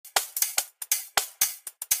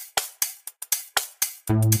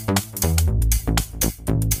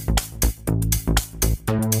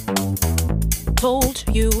Told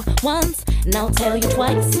you once, now tell you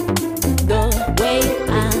twice. The way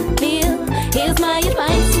I feel, here's my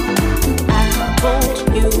advice. I told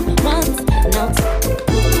you once, now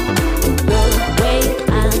the way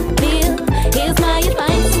I feel, here's my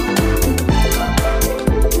advice.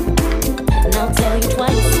 Now tell you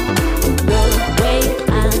twice. The way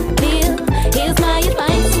I feel, here's my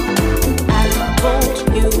advice. I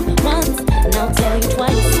told you once, now tell you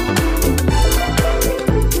twice.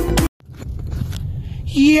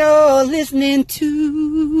 You're listening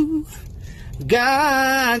to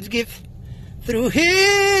God's gift through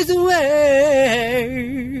His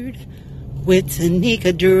Word with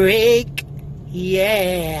Tanika Drake.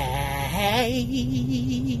 Yeah,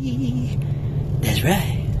 that's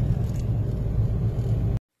right.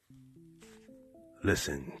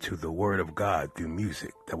 Listen to the Word of God through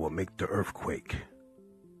music that will make the earth quake.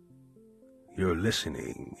 You're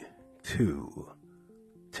listening to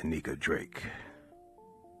Tanika Drake.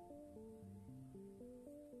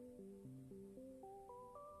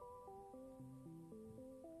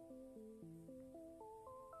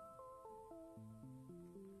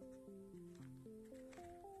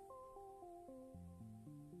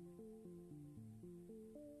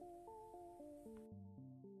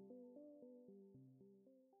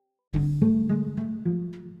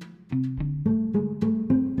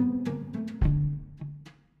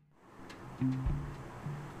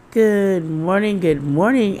 Good morning,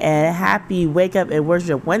 and happy Wake Up and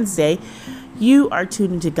Worship Wednesday. You are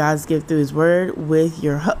tuned into God's Gift Through His Word with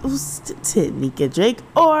your host, Tanika Drake,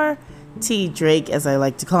 or T Drake, as I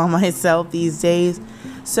like to call myself these days.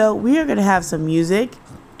 So we are going to have some music,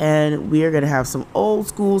 and we are going to have some old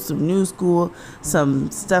school, some new school,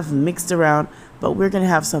 some stuff mixed around, but we're going to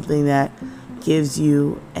have something that gives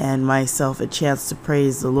you and myself a chance to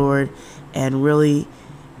praise the Lord and really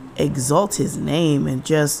exalt His name and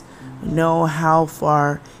just know how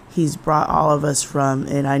far He's brought all of us from.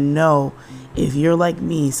 And I know if you're like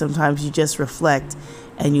me, sometimes you just reflect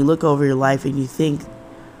and you look over your life and you think,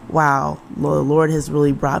 wow, the Lord has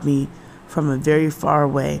really brought me from a very far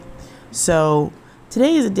away. So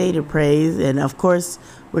today is a day to praise, and of course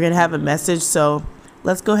we're going to have a message, so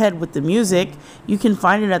let's go ahead with the music. You can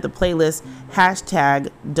find it at the playlist hashtag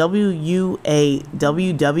WUAWW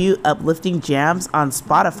Uplifting Jams on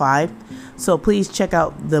Spotify. So please check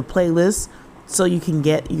out the playlist so you can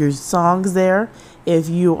get your songs there. If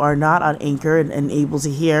you are not on Anchor and able to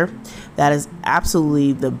hear, that is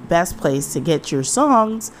absolutely the best place to get your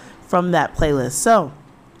songs from that playlist. So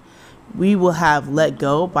we will have Let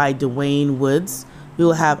Go by Dwayne Woods. We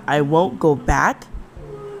will have I Won't Go Back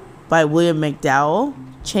by William McDowell,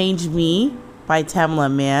 Change Me by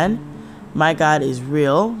Tamela Mann, My God Is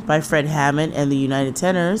Real by Fred Hammond and the United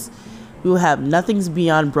Tenors. We will have Nothing's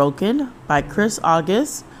Beyond Broken by Chris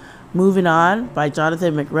August, Moving On by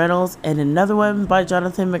Jonathan McReynolds, and another one by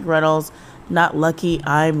Jonathan McReynolds, Not Lucky,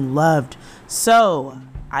 I'm Loved. So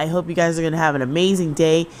I hope you guys are going to have an amazing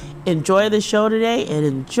day. Enjoy the show today and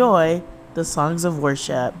enjoy the songs of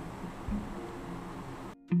worship.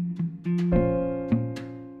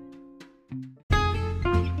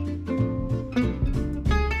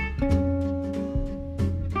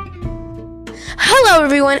 Hello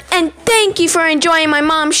everyone, and thank you for enjoying my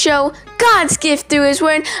mom's show, God's Gift Through His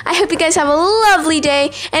Word. I hope you guys have a lovely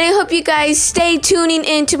day, and I hope you guys stay tuning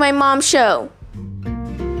into my mom's show.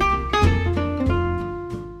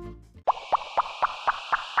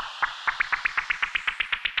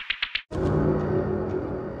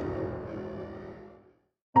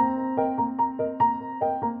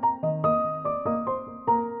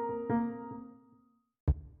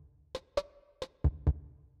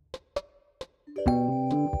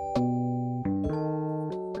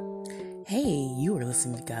 Hey, you are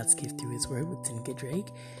listening to God's Gift Through His Word with Tanika Drake.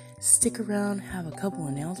 Stick around, have a couple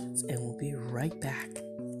announcements, and we'll be right back.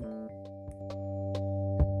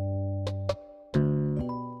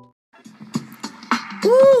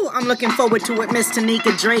 Ooh, I'm looking forward to it, Miss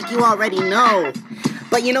Tanika Drake. You already know.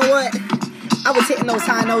 But you know what? I was hitting those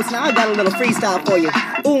high notes. Now I got a little freestyle for you.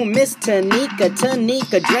 Ooh, Miss Tanika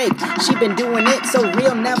Drake. She been doing it so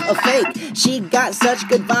real, never fake. She got such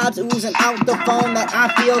good vibes oozing out the phone that I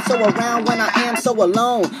feel so around when I am so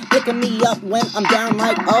alone. Picking me up when I'm down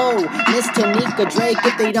like, oh, Miss Tanika Drake.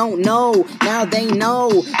 If they don't know, now they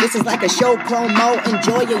know. This is like a show promo.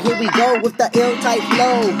 Enjoy it, here we go with the ill-type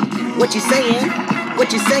flow. What you saying?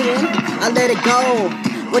 What you saying? I let it go.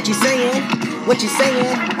 What you saying? What you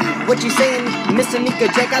saying? What you saying, Miss Tanika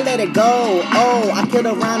Drake? I let it go. Oh, I kill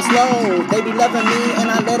the rhyme slow. They be loving me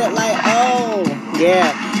and I let it like, oh.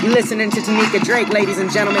 Yeah, you listening to Tanika Drake, ladies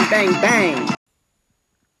and gentlemen. Bang, bang.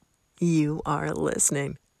 You are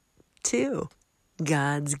listening to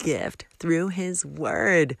God's Gift Through His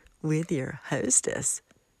Word with your hostess,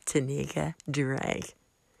 Tanika Drake.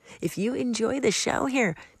 If you enjoy the show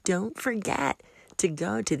here, don't forget to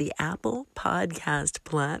go to the Apple Podcast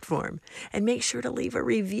platform and make sure to leave a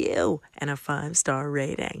review and a 5-star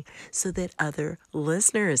rating so that other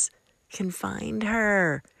listeners can find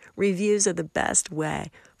her. Reviews are the best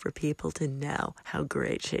way for people to know how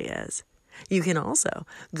great she is. You can also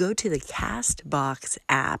go to the Castbox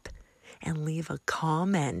app and leave a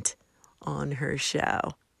comment on her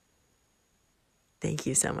show. Thank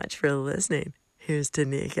you so much for listening. Here's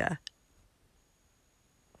Tanika.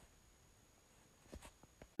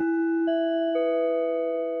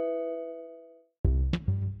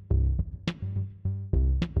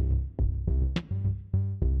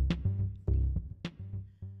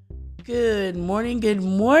 Good morning. Good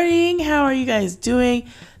morning. How are you guys doing?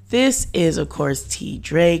 This is, of course, T.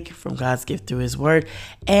 Drake from God's Gift Through His Word.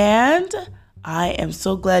 And I am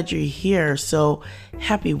so glad you're here. So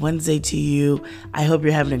happy Wednesday to you. I hope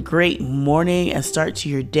you're having a great morning and start to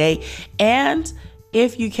your day. And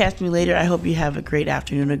if you catch me later, I hope you have a great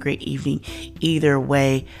afternoon, a great evening. Either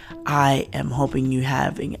way, I am hoping you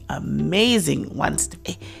having an amazing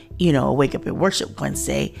Wednesday. You know, Wake Up and Worship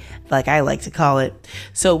Wednesday, like I like to call it.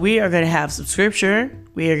 So we are going to have some scripture.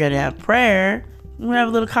 We are going to have prayer. We're going to have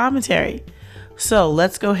a little commentary. So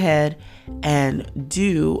let's go ahead and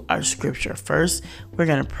do our scripture. First, we're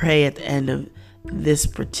going to pray at the end of this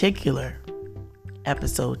particular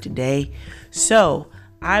episode today. So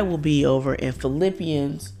I will be over in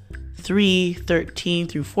Philippians 3:13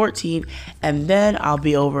 through 14, and then I'll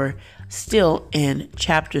be over still in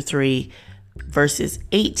chapter 3, verses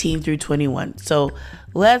 18 through 21. So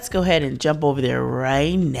let's go ahead and jump over there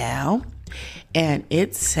right now. And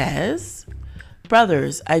it says,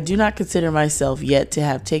 "Brothers, I do not consider myself yet to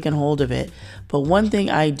have taken hold of it, but one thing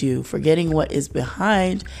I do, forgetting what is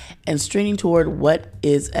behind and straining toward what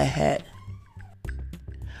is ahead.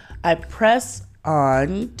 I press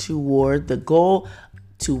on toward the goal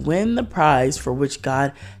to win the prize for which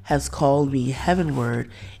God has called me heavenward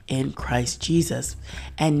in Christ Jesus."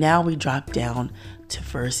 And now we drop down to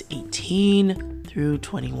verse 18 through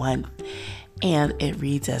 21. And it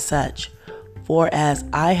reads as such: "For as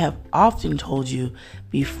I have often told you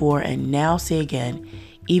before and now say again,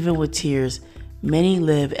 even with tears, many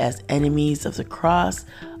live as enemies of the cross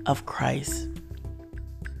of Christ.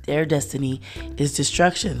 Their destiny is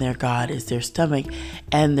destruction, their God is their stomach,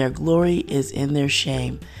 and their glory is in their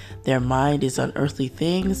shame. Their mind is on earthly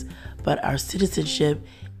things, but our citizenship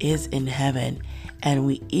is in heaven, and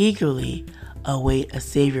we eagerly await a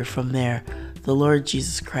Savior from there, the Lord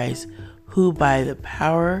Jesus Christ, who by the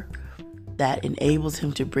power that enables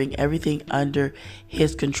him to bring everything under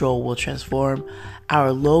his control will transform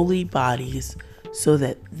our lowly bodies so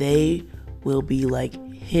that they will be like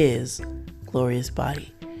his glorious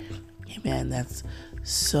body." Amen. That's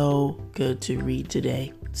so good to read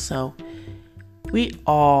today. So we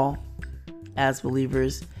all, as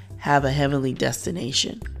believers, have a heavenly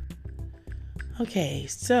destination. Okay,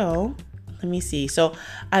 so let me see. So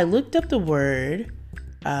I looked up the word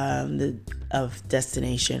of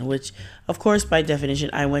destination, which, of course, by definition,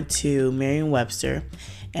 I went to Merriam-Webster,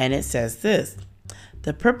 and it says this: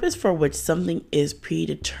 "The purpose for which something is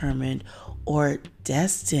predetermined or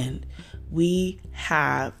destined." We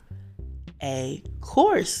have a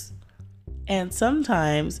course, and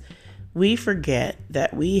sometimes we forget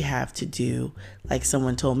that we have to do, like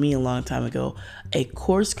someone told me a long time ago, a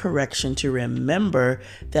course correction to remember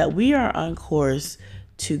that we are on course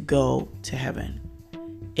to go to heaven.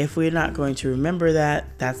 If we're not going to remember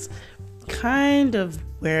that, that's kind of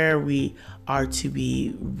where we are to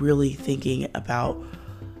be really thinking about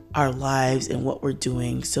our lives and what we're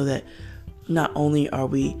doing, so that not only are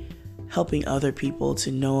we helping other people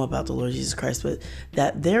to know about the Lord Jesus Christ, but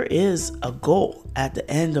that there is a goal at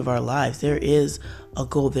the end of our lives. There is a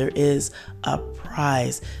goal. There is a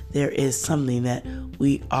prize. There is something that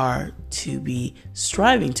we are to be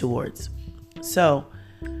striving towards. So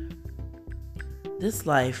this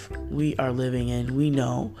life we are living in, we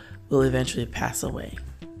know will eventually pass away.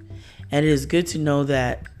 And it is good to know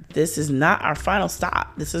that this is not our final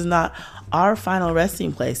stop. This is not our final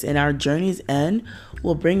resting place. And our journey's end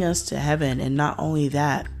will bring us to heaven. And not only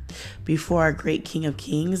that, before our great King of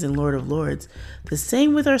Kings and Lord of Lords. The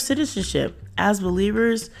same with our citizenship. As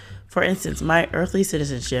believers, for instance, my earthly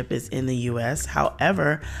citizenship is in the U.S.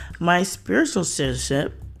 However, my spiritual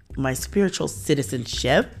citizenship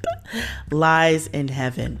lies in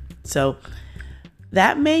heaven. So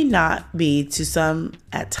That may not be to some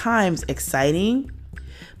at times exciting,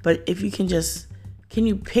 but if you can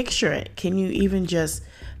you picture it? Can you even just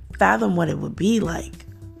fathom what it would be like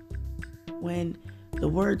when the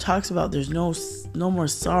word talks about there's no more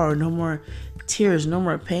sorrow, no more tears, no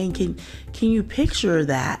more pain? Can you picture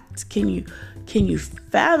that? Can you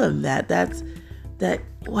fathom that?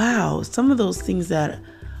 Wow, some of those things that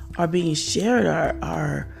are being shared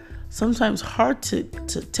are sometimes hard to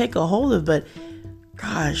take a hold of, but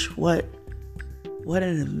gosh, what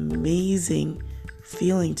an amazing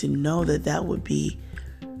feeling to know that would be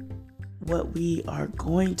what we are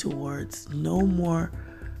going towards. No more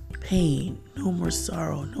pain, no more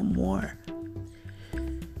sorrow, no more.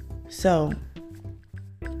 So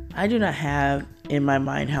I do not have in my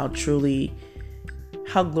mind how glorious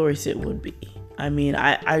it would be. I mean,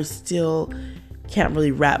 I still can't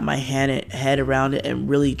really wrap my head around it and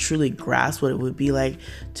really truly grasp what it would be like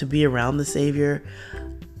to be around the Savior.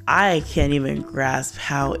 I can't even grasp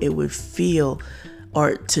how it would feel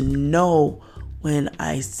or to know when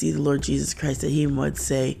I see the Lord Jesus Christ that He would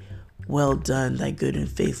say, "Well done, thy good and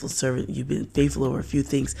faithful servant. You've been faithful over a few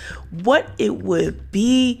things." What it would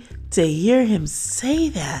be to hear Him say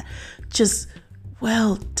that. Just,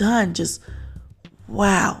 well done. Just,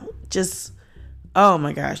 wow. Just, oh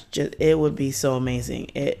my gosh. It would be so amazing.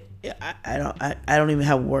 I don't even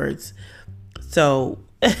have words. So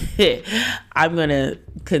I'm going to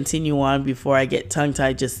continue on before I get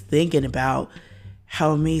tongue-tied just thinking about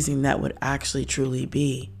how amazing that would actually truly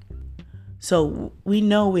be. So we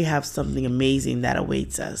know we have something amazing that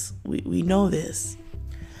awaits us. We know this.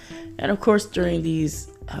 And of course, during these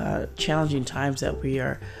challenging times that we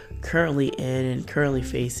are currently in and currently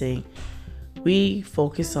facing, we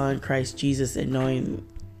focus on Christ Jesus and knowing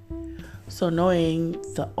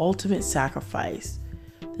the ultimate sacrifice,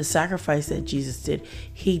 the sacrifice that Jesus did.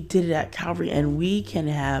 He did it at Calvary, and we can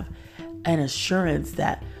have an assurance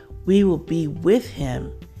that we will be with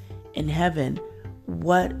Him in heaven.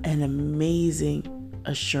 What an amazing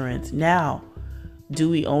assurance. Now,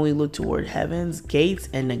 do we only look toward heaven's gates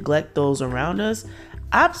and neglect those around us?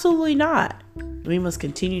 Absolutely not. We must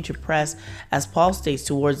continue to press, as Paul states,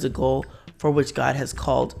 towards the goal for which God has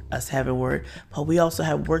called us heavenward. But we also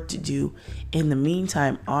have work to do in the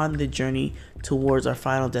meantime on the journey towards our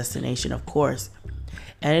final destination, of course.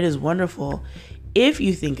 And it is wonderful if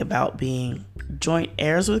you think about being joint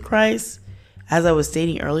heirs with Christ. As I was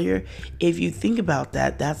stating earlier, if you think about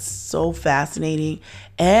that, that's so fascinating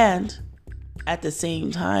and at the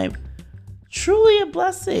same time, truly a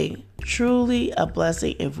blessing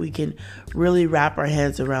if we can really wrap our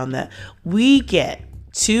heads around that. We get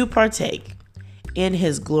to partake in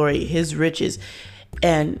His glory, His riches,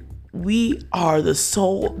 and we are the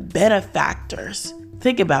sole benefactors.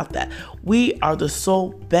 Think about that. We are the sole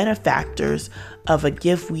benefactors of a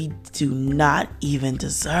gift we do not even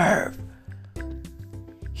deserve.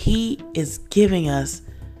 He is giving us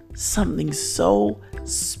something so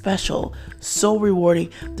special, so rewarding.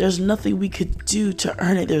 There's nothing we could do to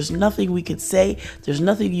earn it. There's nothing we could say. There's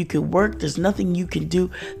nothing you could work. There's nothing you can do.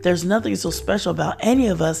 There's nothing so special about any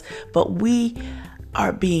of us, but we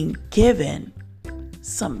are being given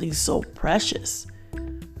something so precious,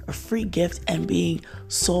 a free gift, and being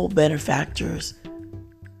sole benefactors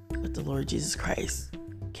with the Lord Jesus Christ.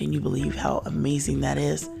 Can you believe how amazing that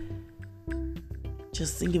is?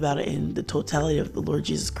 Just think about it in the totality of the Lord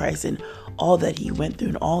Jesus Christ and all that He went through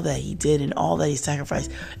and all that He did and all that He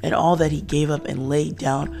sacrificed and all that He gave up and laid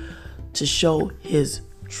down to show His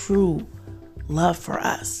true love for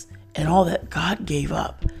us and all that God gave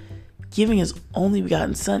up, giving His only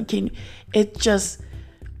begotten Son.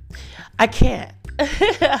 I can't.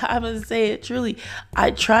 I'm going to say it truly.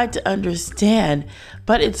 I tried to understand,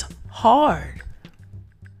 but it's hard.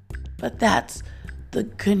 But that's the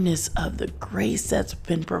goodness of the grace that's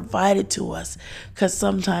been provided to us. Because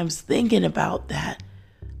sometimes thinking about that,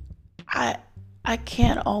 I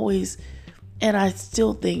can't always, and I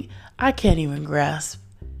still think I can't even grasp.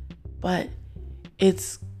 But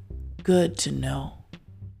it's good to know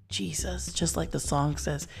Jesus. Just like the song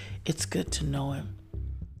says, it's good to know Him.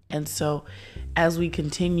 And so as we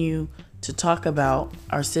continue to talk about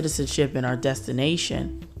our citizenship and our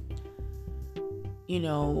destination, we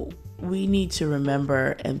need to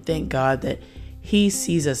remember and thank God that He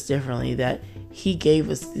sees us differently, that He gave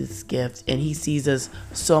us this gift and He sees us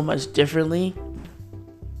so much differently,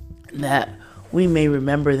 that we may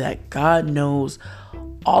remember that God knows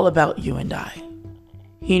all about you and I.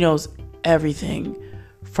 He knows everything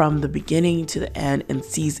from the beginning to the end and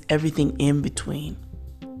sees everything in between.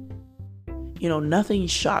 Nothing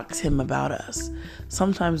shocks Him about us.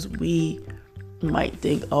 Sometimes we might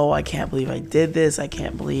think, oh, I can't believe I did this. I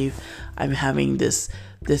can't believe I'm having this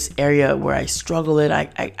area where I struggle in.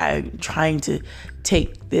 I'm trying to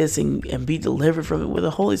take this and be delivered from it, where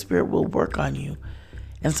the Holy Spirit will work on you.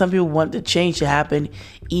 And some people want the change to happen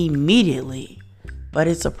immediately, but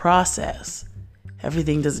it's a process.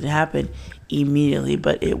 Everything doesn't happen immediately,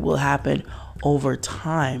 but it will happen over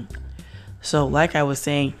time. So like I was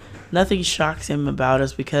saying, nothing shocks him about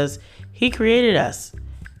us because he created us.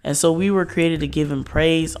 And so we were created to give him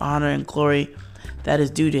praise, honor, and glory that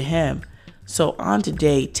is due to him. So on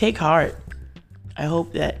today, take heart. I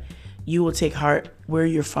hope that you will take heart where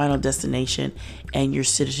your final destination and your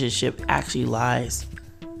citizenship actually lies.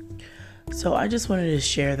 So I just wanted to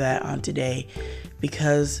share that on today,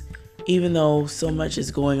 because even though so much is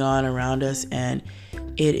going on around us and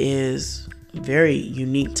it is very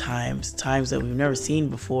unique times that we've never seen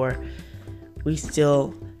before, we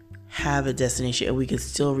still have a destination and we can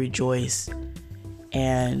still rejoice,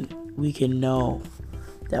 and we can know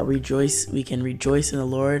that we can rejoice in the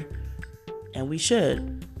Lord, and we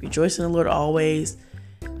should rejoice in the Lord always.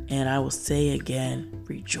 And I will say again,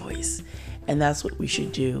 rejoice. And that's what we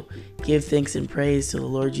should do. Give thanks and praise to the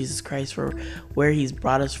Lord Jesus Christ for where he's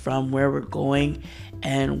brought us from, where we're going,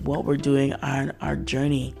 and what we're doing on our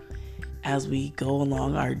journey as we go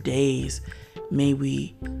along our days. May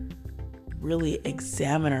we really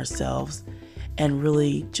examine ourselves and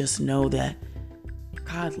really just know that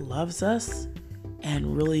God loves us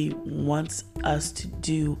and really wants us to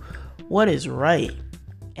do what is right.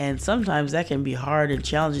 And sometimes that can be hard and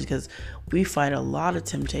challenging because we fight a lot of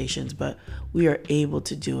temptations, but we are able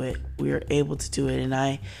to do it. We are able to do it. And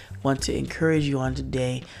I want to encourage you on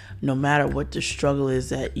today, no matter what the struggle is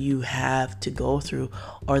that you have to go through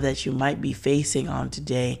or that you might be facing on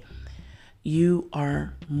today, you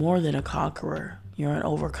are more than a conqueror. You're an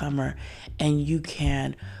overcomer, and you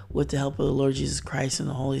can, with the help of the Lord Jesus Christ and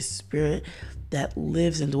the Holy Spirit that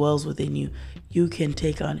lives and dwells within you, you can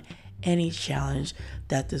take on any challenge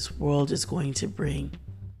that this world is going to bring.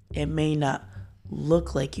 It may not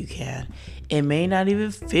look like you can. It may not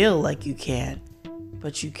even feel like you can,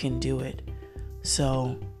 but you can do it.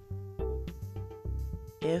 So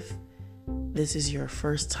if this is your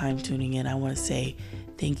first time tuning in, I want to say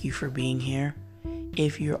thank you for being here.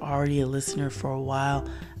 If you're already a listener for a while,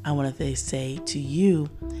 I want to say to you,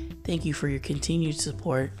 thank you for your continued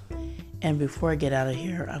support. And before I get out of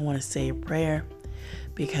here, I want to say a prayer,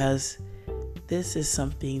 because this is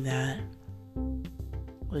something that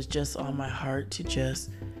was just on my heart to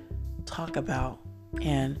just talk about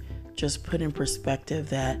and just put in perspective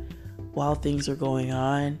that while things are going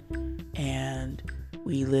on and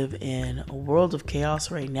we live in a world of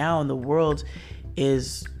chaos right now, and the world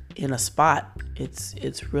is in a spot.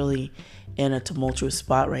 It's really in a tumultuous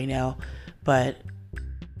spot right now, but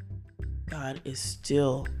God is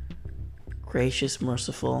still gracious,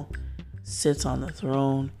 merciful, sits on the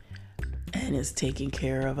throne, and is taking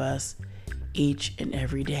care of us each and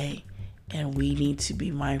every day. And we need to be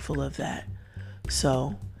mindful of that.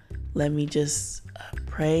 So let me just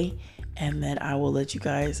pray, and then I will let you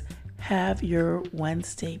guys have your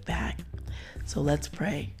Wednesday back. So let's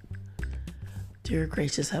pray. Dear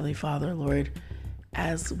gracious Heavenly Father, Lord,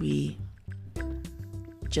 as we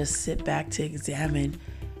just sit back to examine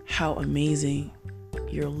how amazing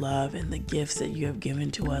your love and the gifts that you have given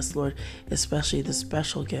to us, Lord, especially the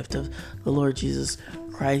special gift of the Lord Jesus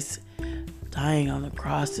Christ dying on the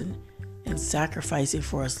cross and sacrificing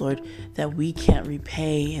for us, Lord, that we can't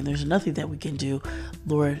repay, and there's nothing that we can do.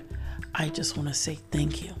 Lord, I just want to say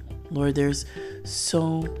thank you. Lord, there's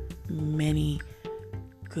so many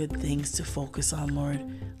good things to focus on, Lord.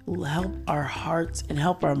 Help our hearts and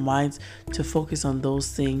help our minds to focus on those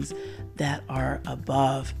things that are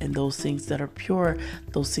above, and those things that are pure,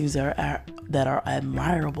 those things that are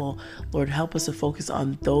admirable. Lord, help us to focus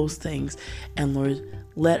on those things. And Lord,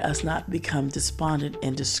 let us not become despondent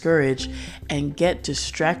and discouraged and get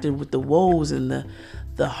distracted with the woes and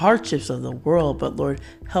the hardships of the world. But Lord,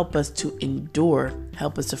 help us to endure.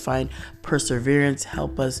 Help us to find perseverance.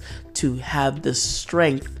 Help us to have the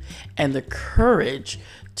strength and the courage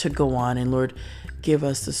to go on. And Lord, give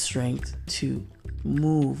us the strength to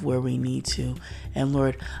move where we need to. And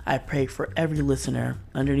Lord, I pray for every listener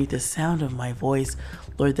underneath the sound of my voice,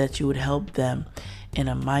 Lord, that you would help them in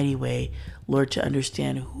a mighty way, Lord, to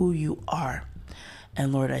understand who you are.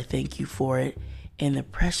 And Lord, I thank you for it. In the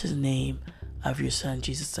precious name of your Son,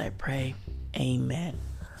 Jesus, I pray. Amen.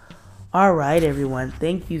 All right, everyone.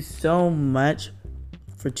 Thank you so much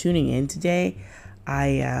for tuning in today.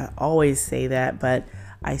 I always say that, but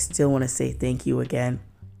I still want to say thank you again.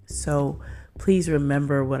 So please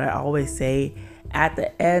remember what I always say at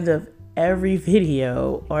the end of every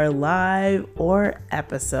video or live or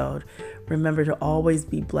episode. Remember to always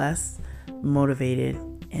be blessed, motivated,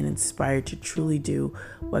 and inspired to truly do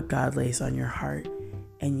what God lays on your heart.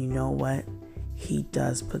 And you know what? He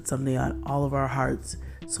does put something on all of our hearts.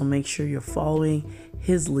 So make sure you're following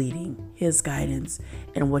His leading, His guidance,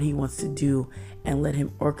 and what He wants to do, and let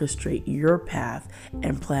Him orchestrate your path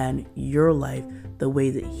and plan your life the way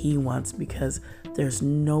that He wants, because there's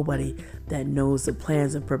nobody that knows the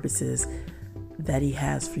plans and purposes that He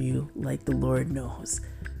has for you like the Lord knows.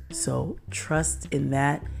 So trust in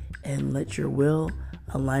that and let your will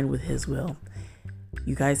align with His will.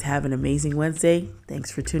 You guys have an amazing Wednesday. Thanks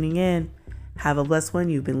for tuning in. Have a blessed one.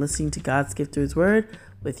 You've been listening to God's Gift Through His Word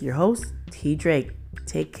with your host, T. Drake.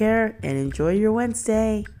 Take care and enjoy your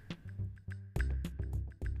Wednesday.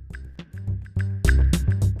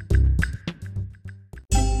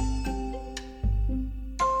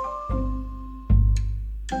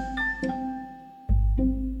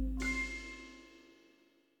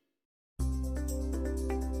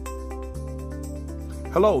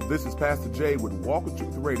 Hello, this is Pastor Jay with Walk with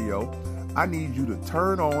Truth Radio. I need you to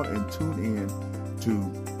turn on and tune in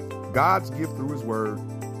to God's Gift Through His Word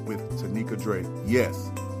with Tanika Drake.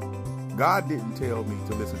 Yes, God didn't tell me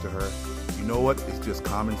to listen to her. You know what? It's just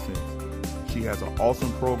common sense. She has an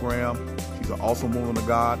awesome program. She's an awesome woman of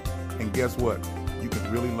God. And guess what? You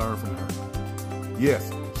can really learn from her.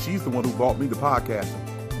 Yes, she's the one who brought me the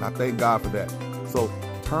podcasting, and I thank God for that. So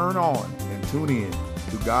turn on and tune in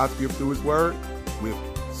to God's Gift Through His Word with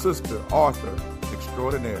Sister Author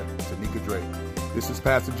Extraordinaire Tanika Drake. This is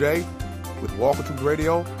Pastor Jay with Walk with Truth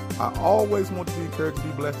Radio. I always want to be encouraged to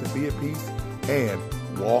be blessed and be at peace and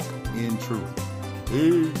walk in truth.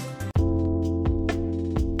 Peace.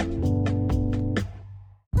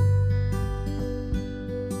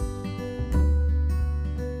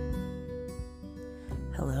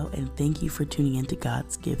 Hello, and thank you for tuning in to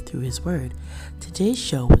God's Gift Through His Word. Today's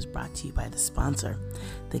show was brought to you by the sponsor,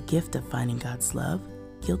 The Gift of Finding God's Love,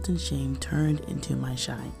 Guilt and Shame Turned into My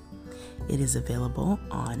Shine. It is available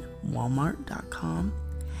on Walmart.com,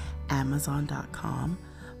 Amazon.com,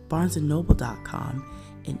 BarnesandNoble.com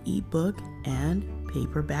in ebook and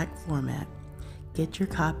paperback format. Get your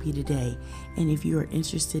copy today, and if you are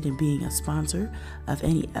interested in being a sponsor of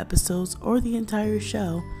any episodes or the entire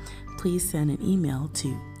show, please send an email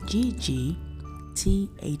to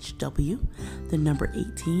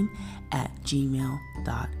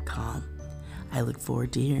ggthw18@gmail.com. I look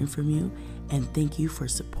forward to hearing from you, and thank you for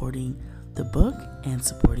supporting the book and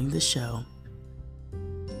supporting the show.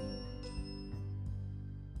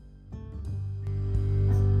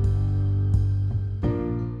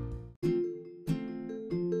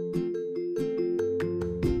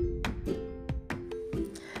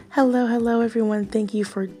 Hello everyone. Thank you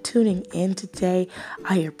for tuning in today.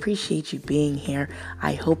 I appreciate you being here.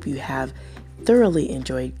 I hope you have thoroughly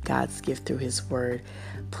enjoyed God's Gift Through His Word.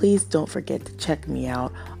 Please don't forget to check me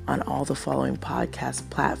out on all the following podcast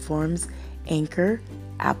platforms: Anchor,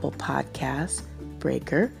 Apple Podcasts,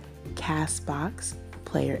 Breaker, Castbox,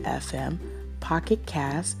 Player FM, Pocket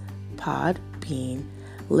Cast, Podbean,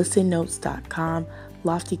 ListenNotes.com,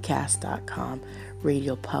 LoftyCast.com,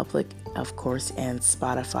 Radio Public, of course, and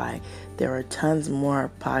Spotify. There are tons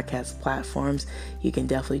more podcast platforms. You can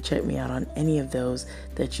definitely check me out on any of those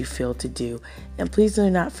that you feel to do. And please do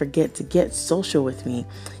not forget to get social with me.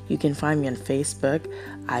 You can find me on Facebook,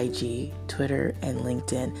 IG, Twitter, and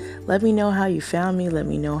LinkedIn. Let me know how you found me. Let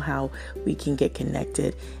me know how we can get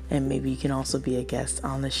connected, and maybe you can also be a guest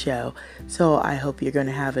on the show. So I hope you're going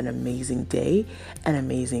to have an amazing day, an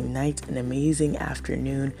amazing night, an amazing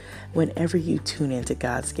afternoon whenever you tune into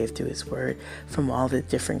God's Gift Through His Word, from all the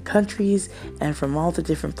different countries and from all the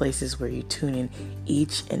different places where you tune in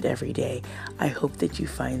each and every day. I hope that you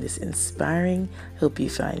find this inspiring. I hope you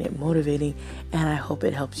find it motivating, and I hope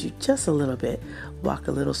it helps you just a little bit walk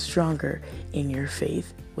a little stronger in your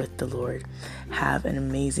faith with the Lord. Have an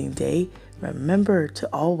amazing day. Remember to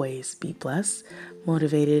always be blessed,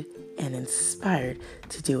 motivated, and inspired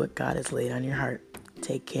to do what God has laid on your heart.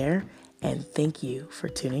 Take care, and thank you for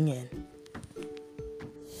tuning in.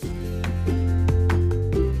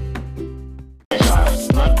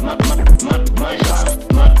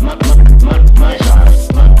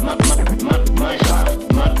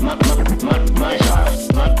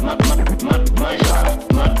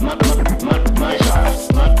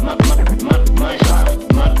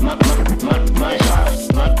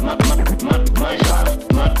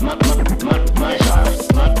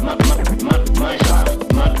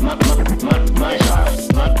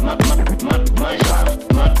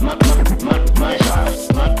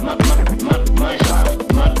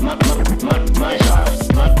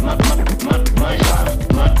 My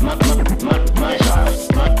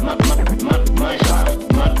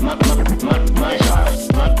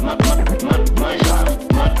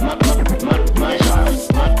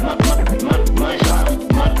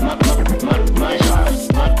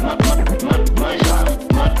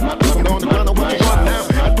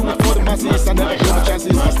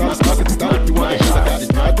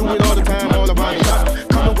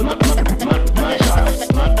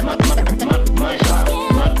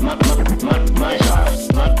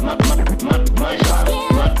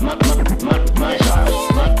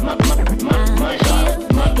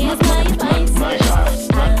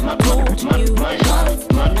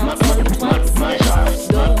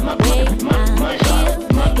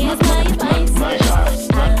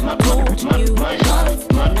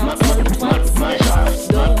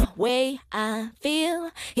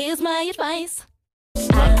Here's my advice.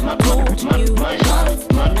 I told you once,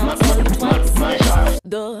 now I'll tell you twice.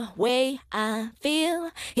 The way I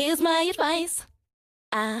feel, here's my advice.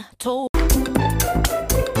 I told